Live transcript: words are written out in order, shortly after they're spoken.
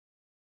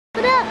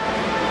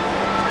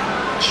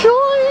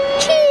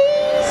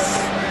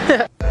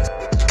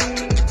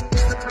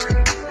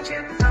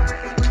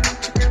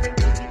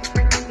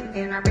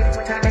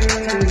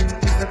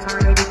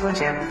81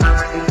 channel.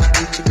 Power 81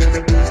 with your girl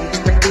Diggity.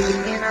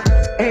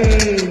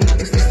 Hey,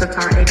 it's the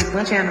Car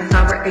 81 channel.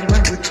 Power 81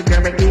 with your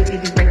girl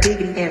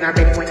Diggity. And I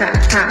bet one time.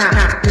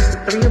 Just the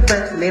three of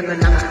us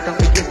living on. Don't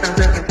forget thumbs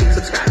up and please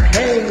subscribe.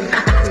 Hey,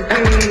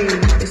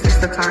 it's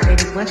the Car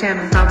 81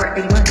 channel. Power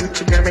 81 with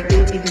your girl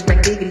Diggity.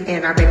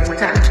 And I bet one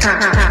time.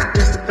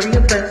 Just the three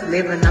of us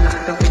living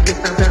on. Don't forget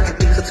thumbs up and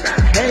please subscribe.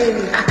 Hey,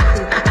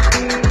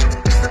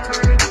 it's the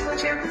Car 81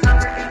 channel.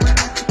 Power 81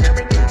 with your girl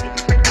Diggity.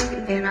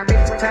 And I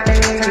bet one time.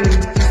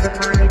 It's the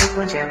Car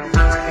 81 channel.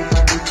 Power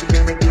 81 with your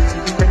girl Diggity.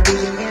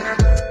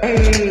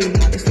 Hey,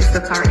 it's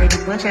the Car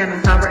 81 channel.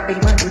 Power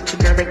 81 with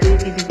your girl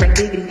Diggity.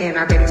 And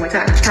I bet one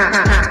time.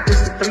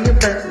 Just the three of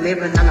us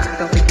living on.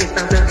 Don't forget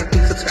thumbs up and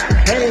please subscribe.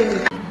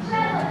 Hey.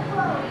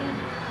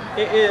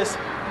 It is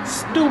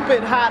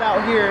stupid hot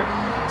out here.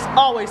 It's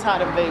always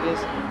hot in Vegas.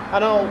 I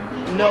don't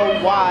know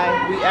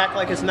why we act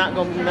like it's not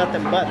gonna be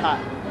nothing but hot.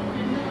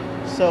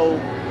 So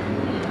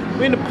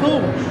we're in the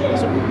pool.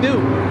 That's what we do.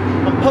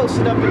 I'm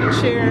posted up in the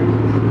chair.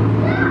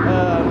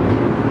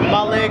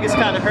 My leg is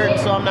kind of hurting,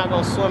 so I'm not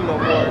gonna swim no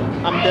more.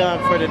 I'm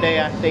done for the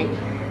day, I think.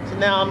 So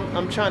now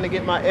I'm trying to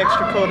get my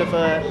extra coat of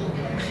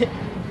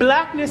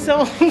blackness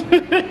on. So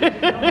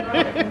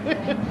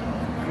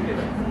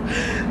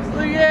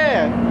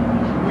yeah.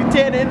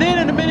 And then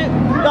in a minute,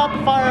 we're about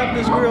to fire up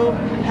this grill,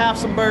 have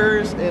some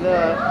burgers and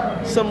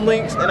some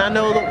links. And I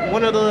know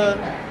one of the,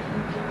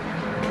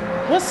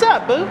 what's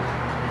up, boo?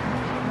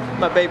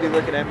 My baby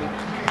looking at me.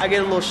 I get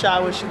a little shy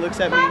when she looks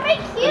at me,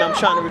 and I'm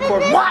trying to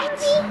record. What?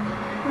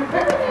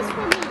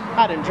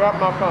 I didn't drop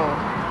my phone.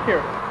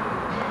 Here.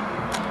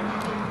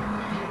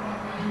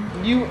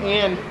 You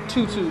and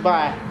Tutu,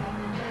 bye.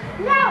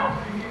 No,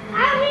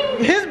 I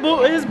mean his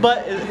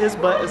butt is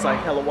like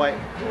hella white.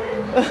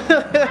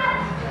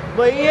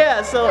 But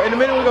yeah, so in a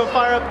minute we're gonna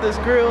fire up this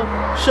grill,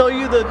 show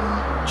you the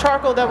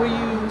charcoal that we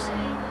use,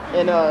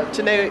 and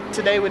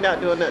today we're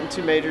not doing nothing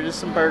too major, just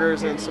some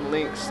burgers and some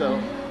links. So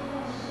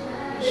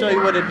show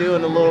you what to do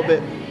in a little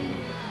bit.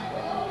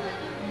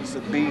 It's a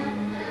beef,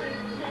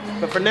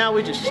 but for now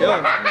we just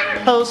chilling,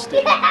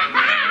 posted.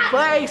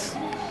 Place.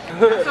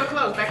 Not so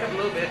close. Back up a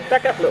little bit.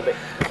 Back up a little bit.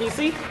 Can you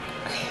see?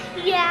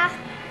 yeah.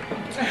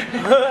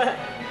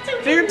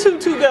 Here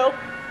Tutu go.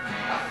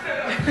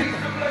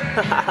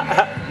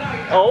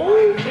 Oh.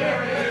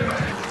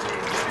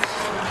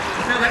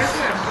 No, let her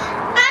swim.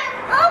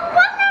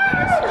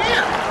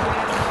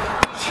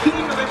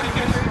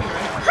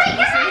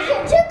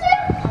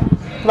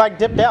 Like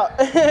dipped out.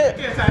 Yes,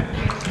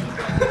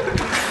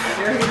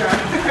 there we go.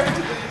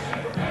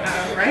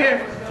 Right here.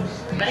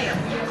 Bam.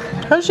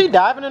 Is she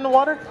diving in the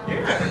water?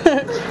 Yeah.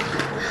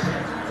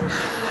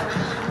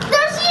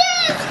 There she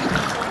is!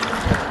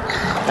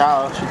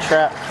 Oh, she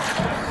trapped.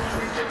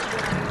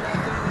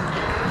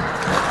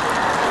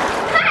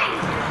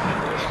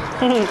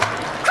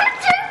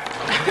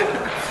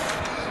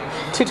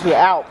 Tutu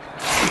out.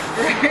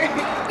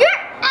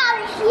 You're out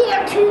of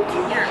here, Tutu.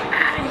 You're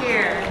out of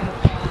here.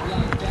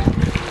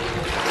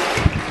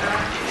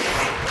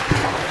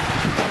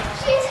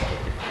 She's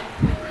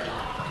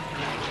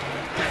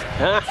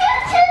Huh?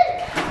 Tutu.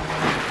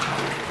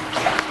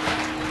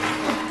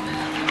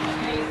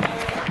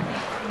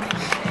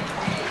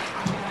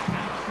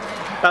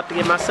 About to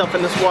get myself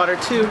in this water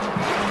too.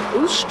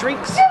 Ooh,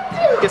 streaks.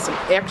 Get some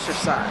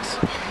exercise.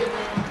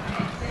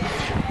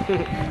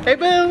 Hey,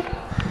 boo.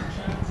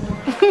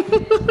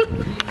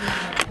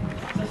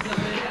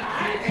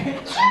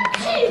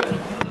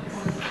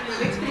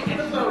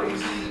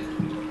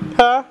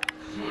 Huh?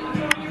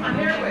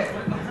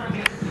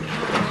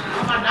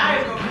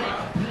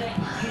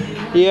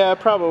 Yeah, I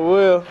probably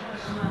will.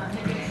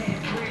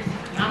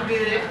 I'm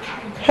good.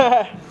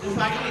 Just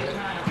like it.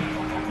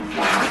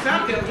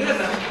 Sound feel good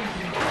though.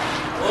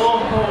 Oh,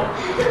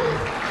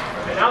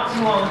 and out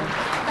small.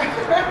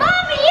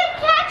 Mommy, you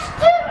catch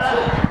Tutu.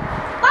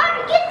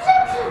 Mommy, get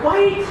Tutu.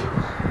 Wait.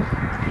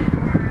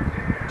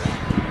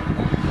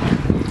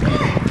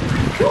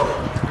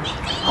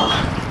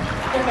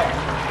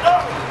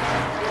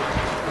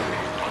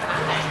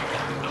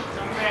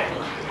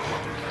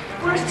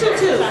 Where's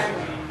Tutu?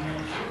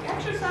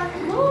 Exercise.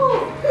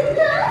 Move.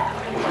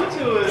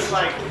 Tutu is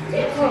like,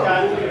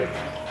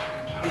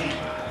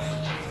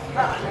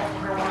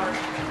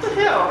 what the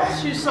hell?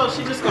 She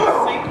just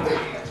gonna sink.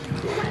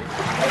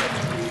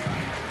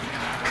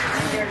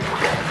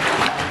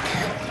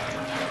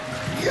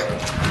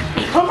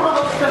 Come on,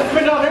 let's go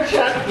put on her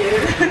chest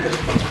again.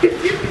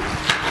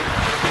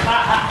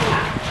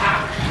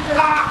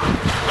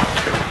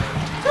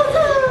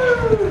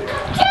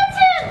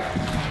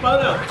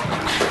 Photo.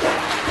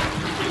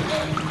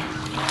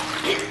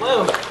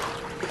 Whoa.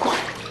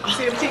 You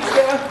see them cheeks,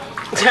 girl?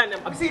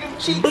 I see them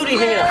cheeks. Booty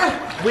hanging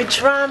out. We're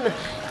trying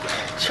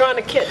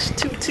to catch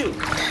Tutu.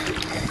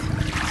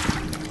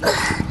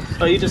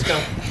 Oh, you just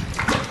come.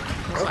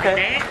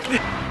 Okay.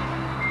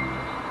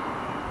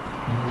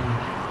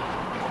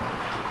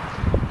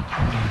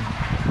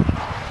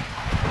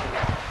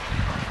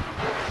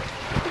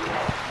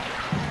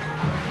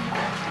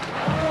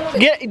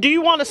 Do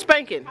you want a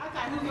spanking?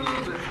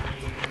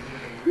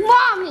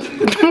 Mommy.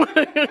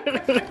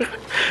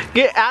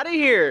 Get out of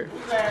here.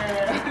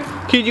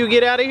 Could you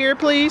get out of here,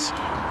 please?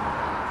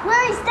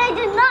 Please, they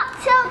did not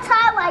tell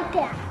Ty like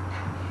that.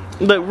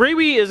 Look,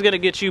 Riri is gonna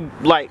get you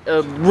like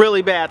a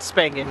really bad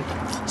spanking.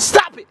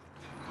 Stop it!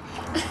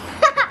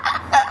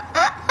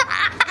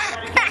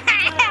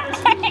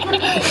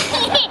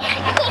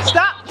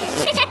 Stop!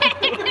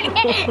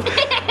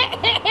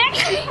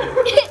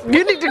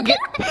 You need to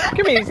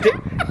give me these.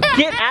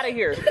 Get out of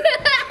here.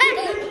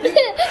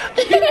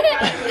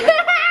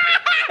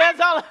 That's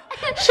all.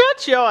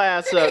 Shut your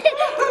ass up.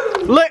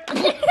 Look.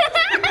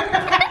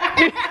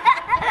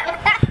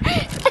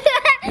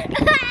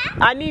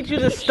 I need you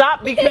to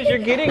stop because you're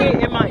getting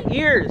it in my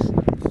ears.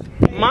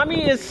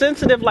 Mommy is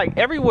sensitive like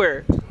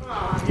everywhere.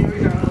 Oh, here we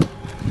go.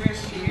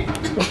 This shit.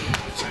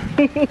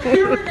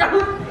 Here we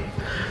go.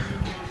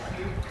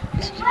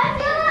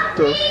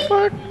 The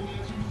fuck?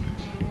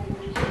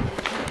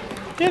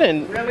 Get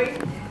in. Really?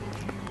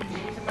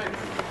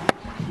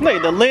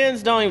 Look, the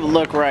lens don't even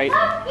look right.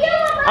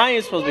 I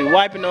ain't supposed to be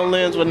wiping no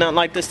lens with nothing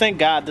like this. Thank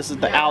God this is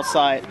the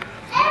outside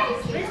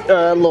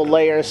little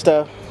layer and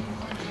stuff.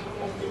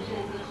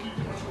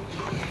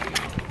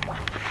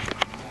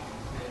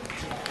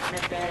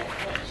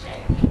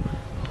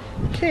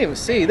 Can't even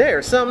see.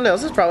 There's something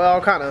else. It's probably all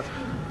kind of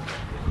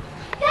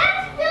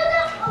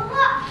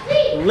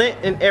lint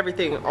and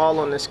everything all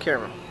on this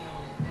camera.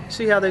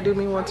 See how they do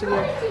me once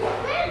again?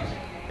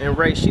 And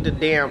Ray, she the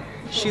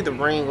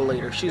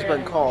ringleader. She's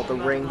been called the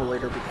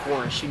ringleader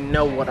before, and she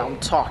know what I'm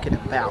talking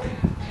about.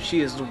 She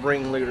is the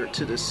ringleader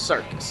to this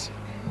circus.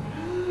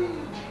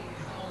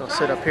 Don't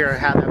sit up here and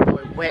have that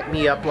boy wet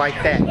me up like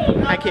that.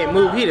 I can't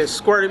move. He just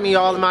squirted me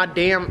all in my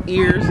damn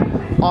ears,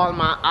 all in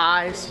my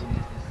eyes.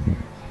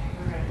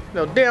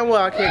 No, damn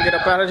well I can't get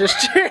up out of this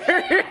chair.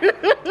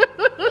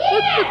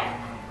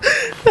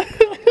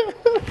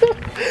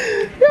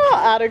 Y'all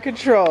out of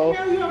control.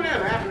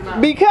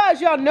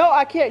 Because y'all know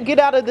I can't get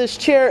out of this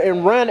chair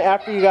and run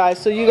after you guys,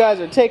 so you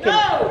guys are taking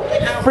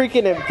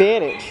freaking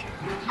advantage.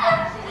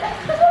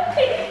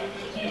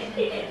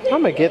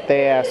 I'm gonna get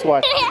their ass.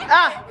 Watch.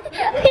 Ah!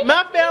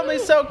 My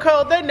family's so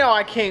cold, they know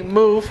I can't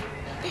move.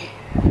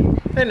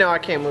 They know I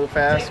can't move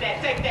fast.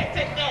 Take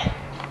that.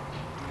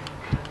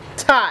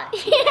 Ty!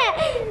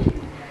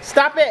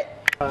 Stop it!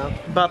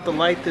 About to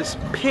light this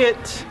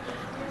pit.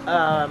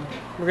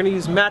 We're gonna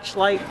use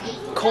matchlight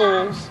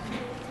coals.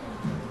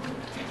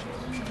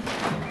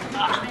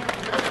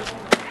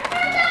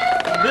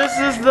 This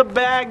is the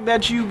bag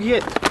that you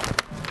get.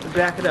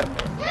 Back it up.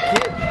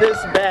 Get this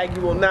bag.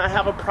 You will not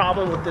have a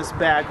problem with this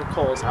bag of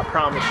coals. I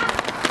promise you.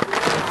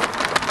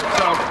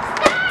 So,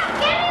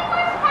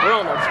 we're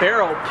on a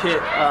barrel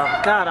pit.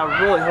 God,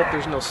 I really hope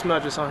there's no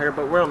smudges on here,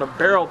 but we're on a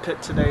barrel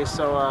pit today.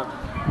 So,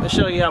 I'll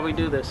show you how we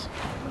do this.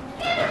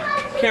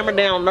 Camera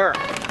down there.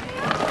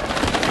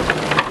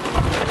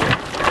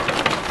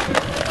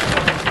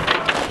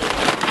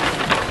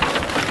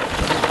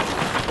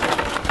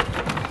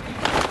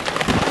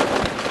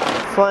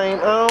 Flame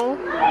on.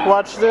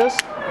 Watch this.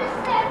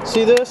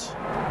 See this?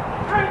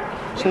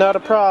 It's not a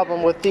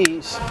problem with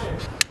these.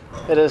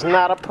 It is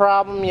not a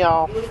problem,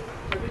 y'all.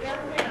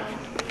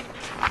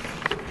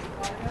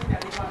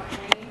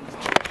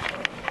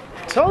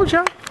 Told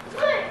y'all.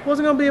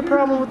 Wasn't gonna be a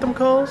problem with them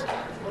coals.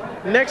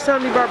 Next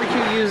time you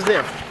barbecue, use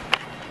them.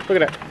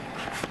 Look at that.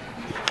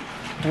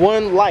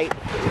 One light.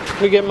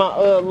 Let me get my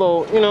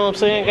little, you know what I'm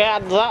saying?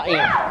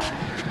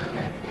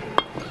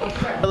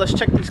 Let's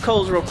check these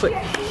coals real quick.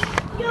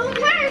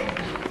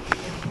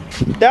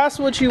 That's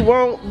what you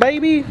want,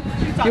 baby.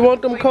 You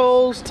want them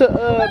coals to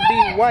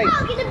be white.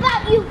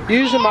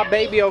 Usually my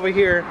baby over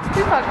here,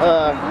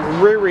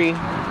 Riri,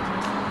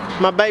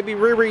 my baby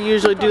Riri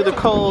usually do the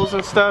coals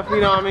and stuff, you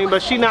know what I mean?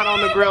 But she not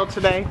on the grill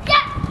today.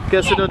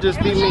 Guess it'll just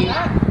be me.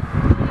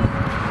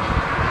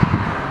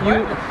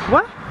 You,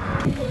 what?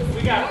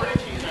 We got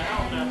Richie's at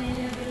home now.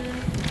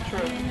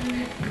 True.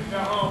 Go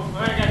home. I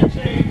got to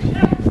change.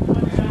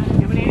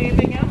 You need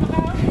anything else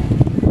about it?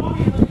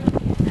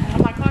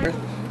 I'm like,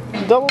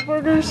 Double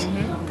burgers?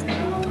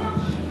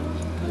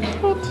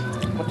 What?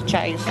 with the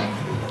cheese.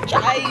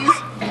 Cheese!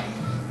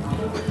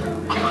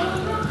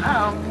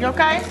 You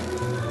okay?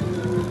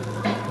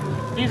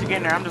 These are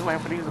getting there. I'm just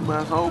waiting for these to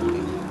buzz open.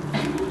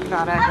 You know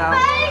how that goes.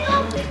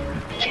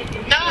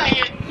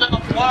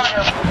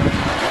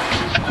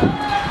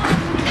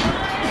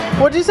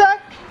 What'd you say?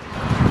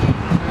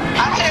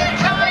 I said,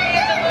 try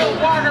in a little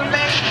water,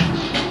 baby.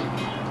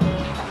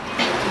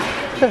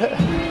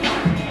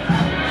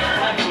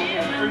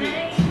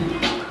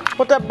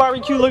 What that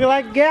barbecue looking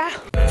like, guy?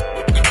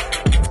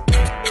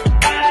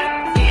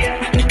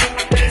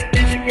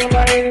 This is your girl,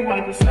 Tar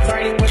 81. This is Tar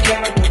 81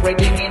 channel. Right,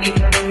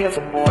 diggity, or the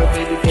handsome boy,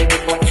 baby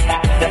boy,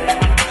 stop.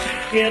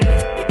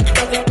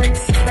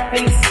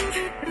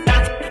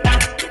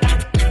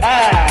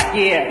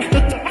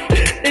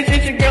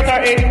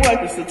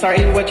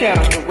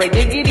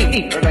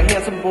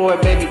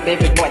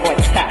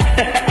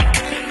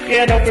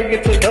 Yeah, don't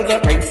forget to thumbs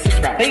up, rate,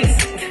 subscribe,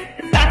 peace.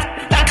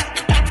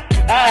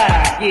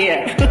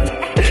 Yeah.